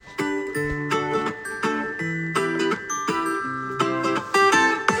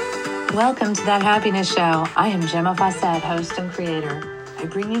Welcome to That Happiness Show. I am Gemma Fawcett, host and creator. I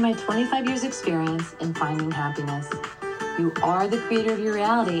bring you my 25 years experience in finding happiness. You are the creator of your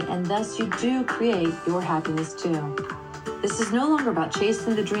reality, and thus you do create your happiness too. This is no longer about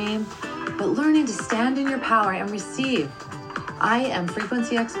chasing the dream, but learning to stand in your power and receive. I am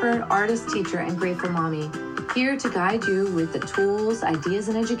frequency expert, artist, teacher, and grateful mommy, here to guide you with the tools, ideas,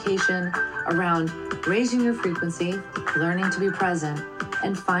 and education around raising your frequency, learning to be present,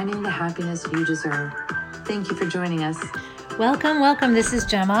 and finding the happiness you deserve. Thank you for joining us. Welcome. This is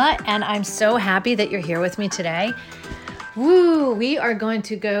Gemma, and I'm so happy that you're here with me today. Woo! We are going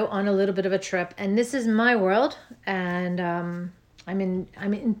to go on a little bit of a trip, and this is my world, and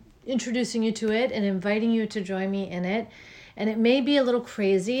I'm introducing you to it and inviting you to join me in it. And it may be a little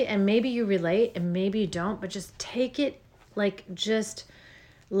crazy, and maybe you relate, and maybe you don't, but just take it just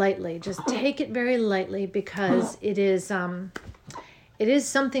lightly. Just take it very lightly, because it is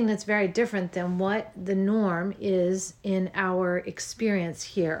something that's very different than what the norm is in our experience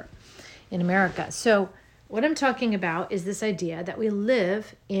here in America. So what I'm talking about is this idea that we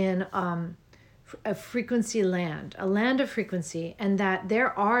live in a frequency land, a land of frequency, and that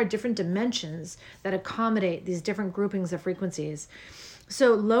there are different dimensions that accommodate these different groupings of frequencies.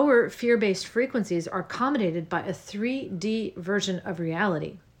 So lower fear-based frequencies are accommodated by a 3D version of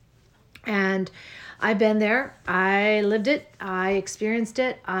reality. And I've been there, I lived it, I experienced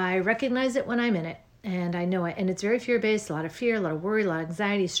it, I recognize it when I'm in it, and I know it. And it's very fear-based, a lot of fear, a lot of worry, a lot of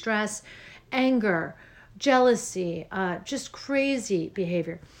anxiety, stress, anger, jealousy, just crazy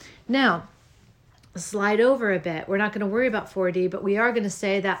behavior. Now, slide over a bit. We're not going to worry about 4D, but we are going to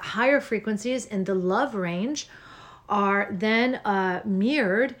say that higher frequencies in the love range are then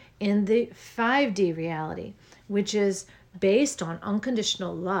mirrored in the 5D reality, which is based on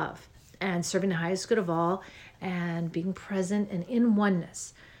unconditional love and serving the highest good of all and being present and in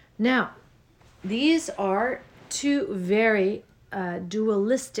oneness. Now, these are two very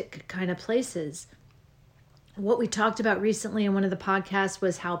dualistic kind of places. What we talked about recently in one of the podcasts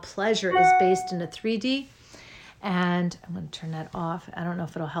was how pleasure is based in a 3D. And I'm going to turn that off. I don't know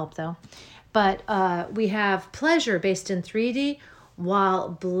if it'll help though. But we have pleasure based in 3D, while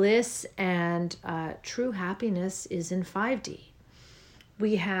bliss and true happiness is in 5D.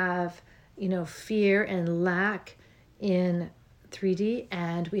 We have, fear and lack in 3D,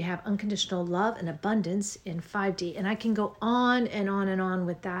 and we have unconditional love and abundance in 5D. And I can go on and on and on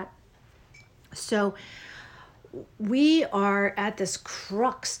with that. So we are at this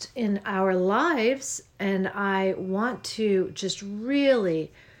crux in our lives, and I want to just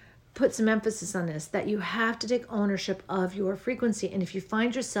really put some emphasis on this, that you have to take ownership of your frequency. And if you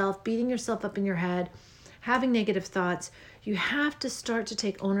find yourself beating yourself up in your head, having negative thoughts, you have to start to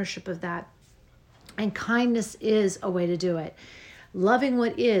take ownership of that. And kindness is a way to do it. Loving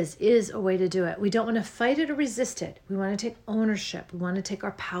what is a way to do it. We don't want to fight it or resist it. We want to take ownership. We want to take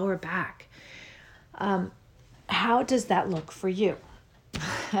our power back. How does that look for you?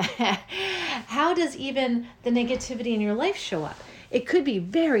 How does even the negativity in your life show up? It could be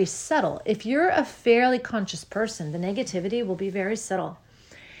very subtle. If you're a fairly conscious person, the negativity will be very subtle.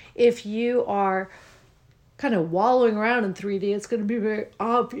 If you are kind of wallowing around in 3D, it's going to be very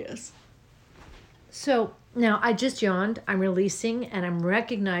obvious. So now I just yawned. I'm releasing, and I'm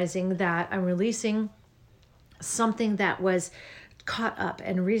recognizing that I'm releasing something that was caught up.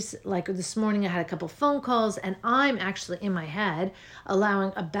 And like this morning I had a couple phone calls, and I'm actually in my head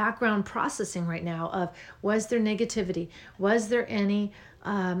allowing a background processing right now of, was there negativity? Was there any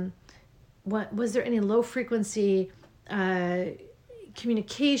was there any low frequency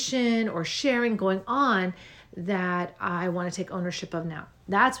communication or sharing going on that I want to take ownership of now?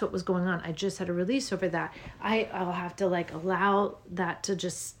 That's what was going on. I just had a release over that. I'll have to allow that to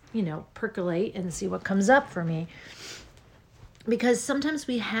just percolate and see what comes up for me. Because sometimes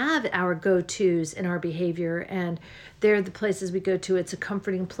we have our go-tos in our behavior, and they're the places we go to. It's a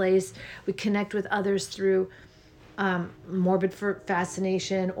comforting place. We connect with others through morbid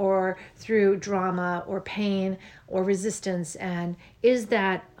fascination, or through drama or pain or resistance. And is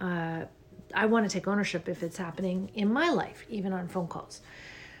that, I want to take ownership if it's happening in my life, even on phone calls.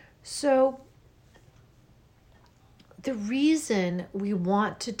 So the reason we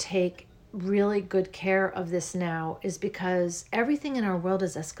want to take really good care of this now is because everything in our world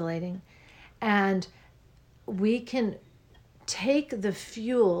is escalating, and we can take the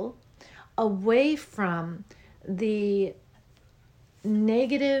fuel away from the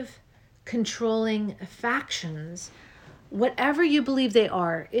negative controlling factions, whatever you believe they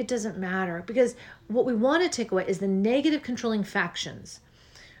are. It doesn't matter, because what we want to take away is the negative controlling factions.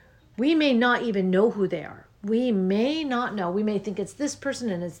 We may not even know who they are. We may not know. We may think it's this person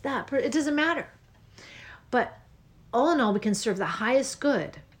and it's that person. It doesn't matter. But all in all, we can serve the highest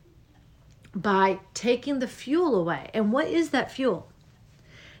good by taking the fuel away. And what is that fuel?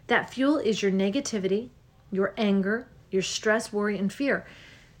 That fuel is your negativity, your anger, your stress, worry, and fear.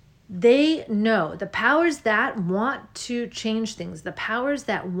 They know the powers that want to change things, the powers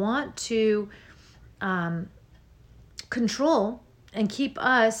that want to control and keep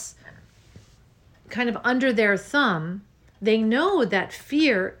us kind of under their thumb. They know that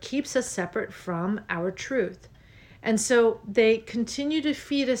fear keeps us separate from our truth. And so they continue to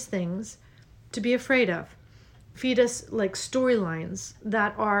feed us things to be afraid of, feed us like storylines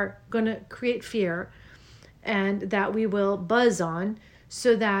that are going to create fear and that we will buzz on,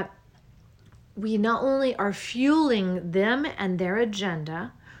 so that we not only are fueling them and their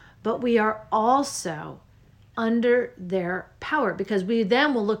agenda, but we are also under their power, because we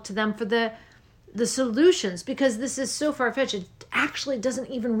then will look to them for the solutions, because this is so far-fetched. It actually doesn't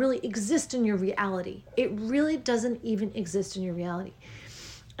even really exist in your reality. It really doesn't even exist in your reality.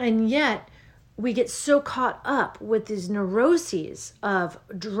 And yet we get so caught up with these neuroses of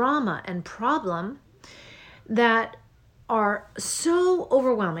drama and problem that are so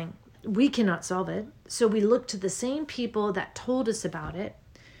overwhelming. We cannot solve it. So we look to the same people that told us about it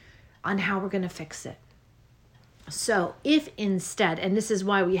on how we're going to fix it. So if instead, and this is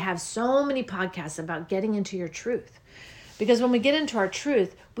why we have so many podcasts about getting into your truth, because when we get into our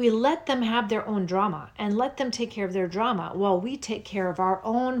truth, we let them have their own drama and let them take care of their drama while we take care of our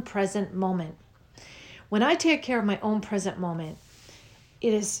own present moment. When I take care of my own present moment,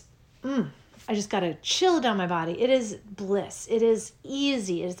 it is, I just got a chill down my body. It is bliss. It is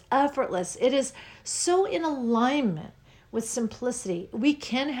easy. It is effortless. It is so in alignment with simplicity. We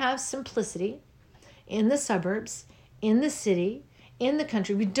can have simplicity in the suburbs, in the city, in the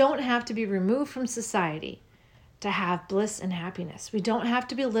country. We don't have to be removed from society to have bliss and happiness. We don't have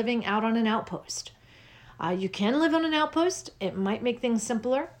to be living out on an outpost. You can live on an outpost. It might make things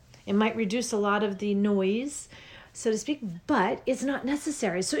simpler. It might reduce a lot of the noise, so to speak, but it's not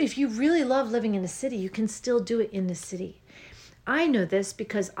necessary. So if you really love living in a city, you can still do it in the city. I know this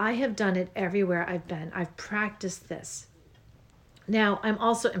because I have done it everywhere I've been. I've practiced this. Now, I'm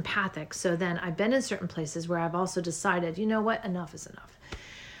also empathic, so then I've been in certain places where I've also decided, you know what, enough is enough.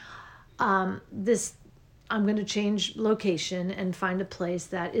 I'm going to change location and find a place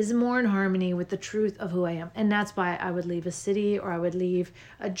that is more in harmony with the truth of who I am. And that's why I would leave a city, or I would leave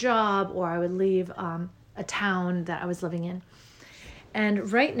a job, or I would leave a town that I was living in.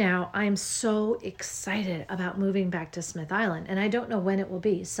 And right now, I'm so excited about moving back to Smith Island. And I don't know when it will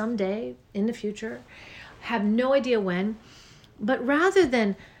be. Someday in the future. Have no idea when. But rather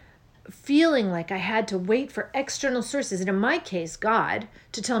than feeling like I had to wait for external sources, and in my case, God,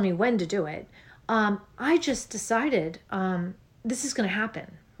 to tell me when to do it, I just decided this is going to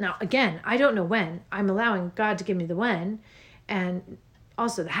happen. Now, again, I don't know when. I'm allowing God to give me the when and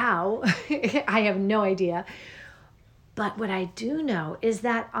also the how. I have no idea. But what I do know is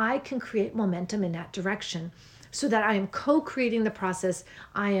that I can create momentum in that direction, so that I am co-creating the process.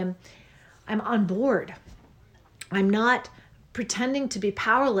 I'm on board. I'm not pretending to be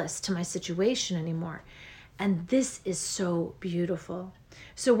powerless to my situation anymore. And this is so beautiful.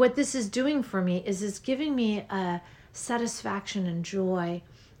 So what this is doing for me is it's giving me a satisfaction and joy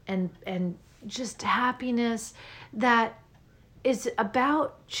and just happiness that is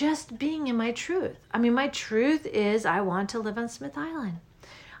about just being in my truth. I mean, my truth is I want to live on Smith Island.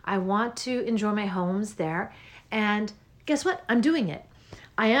 I want to enjoy my homes there. And guess what? I'm doing it.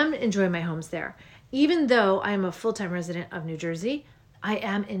 I am enjoying my homes there. Even though I am a full-time resident of New Jersey, I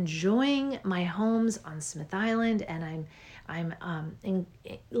am enjoying my homes on Smith Island, and I'm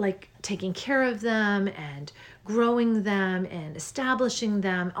taking care of them and growing them and establishing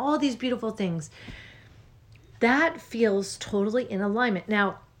them, all these beautiful things. That feels totally in alignment.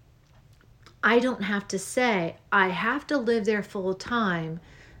 Now, I don't have to say I have to live there full time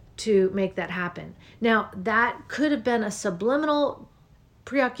to make that happen. Now, that could have been a subliminal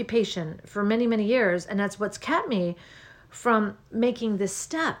preoccupation for many, many years, and that's what's kept me from making this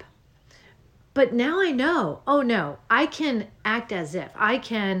step. But now I know, oh no, I can act as if. I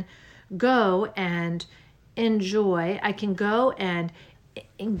can go and enjoy, I can go and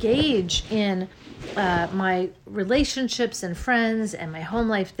engage in my relationships and friends and my home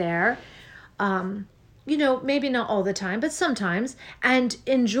life there. Maybe not all the time, but sometimes, and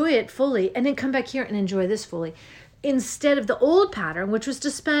enjoy it fully, and then come back here and enjoy this fully. Instead of the old pattern, which was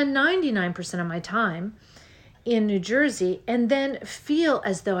to spend 99% of my time in New Jersey and then feel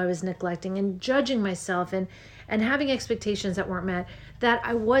as though I was neglecting and judging myself and having expectations that weren't met, that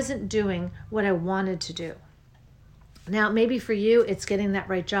I wasn't doing what I wanted to do. Now, maybe for you, it's getting that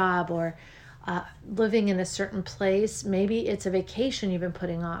right job or living in a certain place. Maybe it's a vacation you've been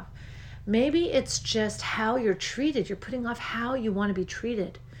putting off. Maybe it's just how you're treated. You're putting off how you want to be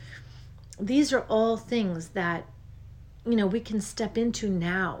treated. These are all things that, we can step into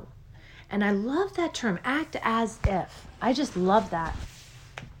now. And I love that term, act as if. I just love that.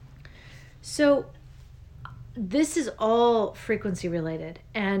 So this is all frequency related.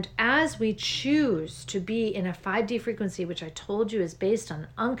 And as we choose to be in a 5D frequency, which I told you is based on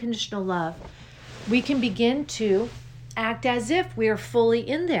unconditional love, we can begin to act as if we are fully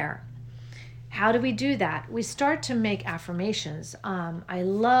in there. How do we do that? We start to make affirmations. I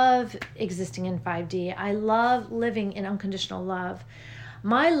love existing in 5D. I love living in unconditional love.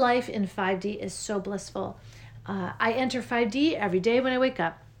 My life in 5D is so blissful. I enter 5D every day when I wake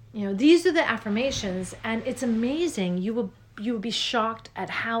up. These are the affirmations, and it's amazing. You will be shocked at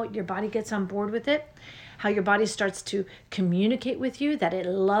how your body gets on board with it, how your body starts to communicate with you that it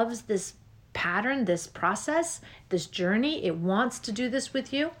loves this pattern, this process, this journey. It wants to do this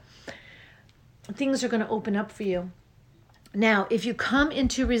with you. Things are going to open up for you. Now, if you come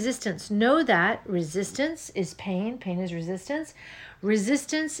into resistance, know that resistance is pain. Pain is resistance.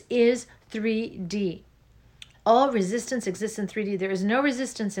 Resistance is 3D. All resistance exists in 3D. There is no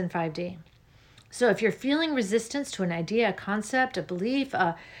resistance in 5D. So if you're feeling resistance to an idea, a concept, a belief,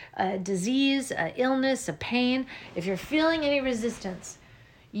 a disease, an illness, a pain, if you're feeling any resistance,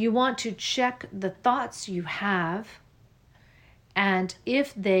 you want to check the thoughts you have and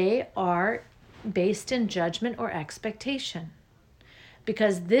if they are based in judgment or expectation.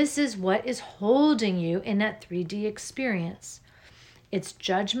 Because this is what is holding you in that 3D experience. It's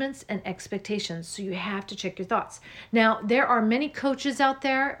judgments and expectations. So you have to check your thoughts. Now, there are many coaches out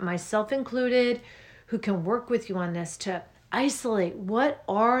there, myself included, who can work with you on this to isolate what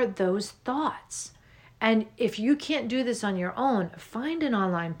are those thoughts. And if you can't do this on your own, find an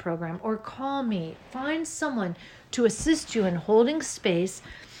online program or call me. Find someone to assist you in holding space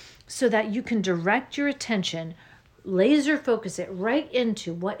so that you can direct your attention, laser focus it right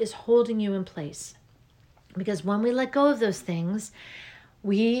into what is holding you in place. Because when we let go of those things,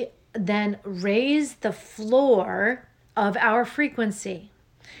 we then raise the floor of our frequency.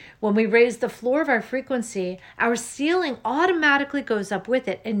 When we raise the floor of our frequency, our ceiling automatically goes up with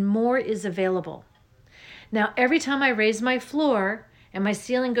it and more is available. Now, every time I raise my floor and my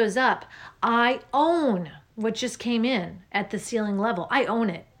ceiling goes up, I own what just came in at the ceiling level. I own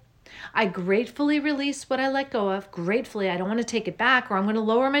it. I gratefully release what I let go of. Gratefully, I don't want to take it back or I'm going to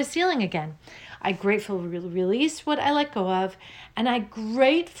lower my ceiling again. I gratefully release what I let go of, and I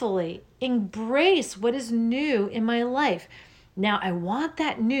gratefully embrace what is new in my life. Now, I want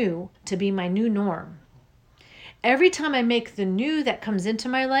that new to be my new norm. Every time I make the new that comes into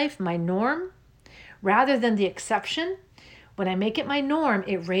my life my norm, rather than the exception, when I make it my norm,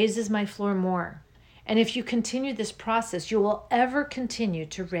 it raises my floor more. And if you continue this process, you will ever continue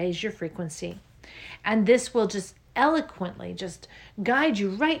to raise your frequency. And this will just eloquently just guide you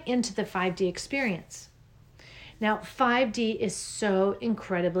right into the 5D experience. Now, 5D is so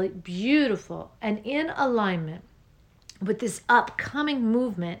incredibly beautiful and in alignment with this upcoming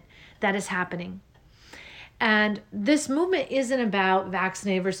movement that is happening. And this movement isn't about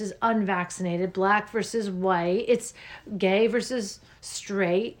vaccinated versus unvaccinated, black versus white, it's gay versus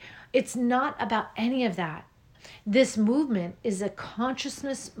straight. It's not about any of that. This movement is a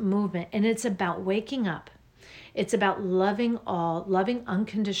consciousness movement, and it's about waking up. It's about loving all, loving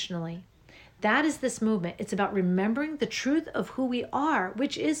unconditionally. That is this movement. It's about remembering the truth of who we are,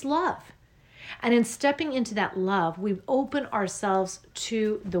 which is love. And in stepping into that love, we open ourselves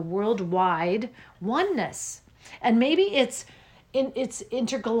to the worldwide oneness. And maybe it's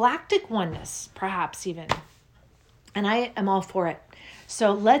intergalactic oneness, perhaps even. And I am all for it.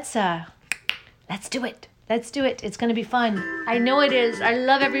 So let's do it. Let's do it. It's going to be fun. I know it is. I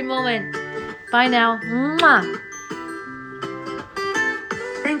love every moment. Bye now. Mwah.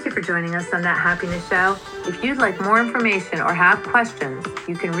 Thank you for joining us on That Happiness Show. If you'd like more information or have questions,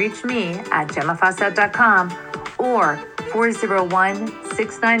 you can reach me at GemmaFawcett.com or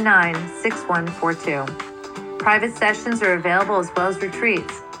 401-699-6142. Private sessions are available as well as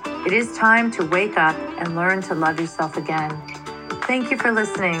retreats. It is time to wake up and learn to love yourself again. Thank you for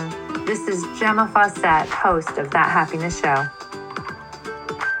listening. This is Gemma Fawcett, host of That Happiness Show.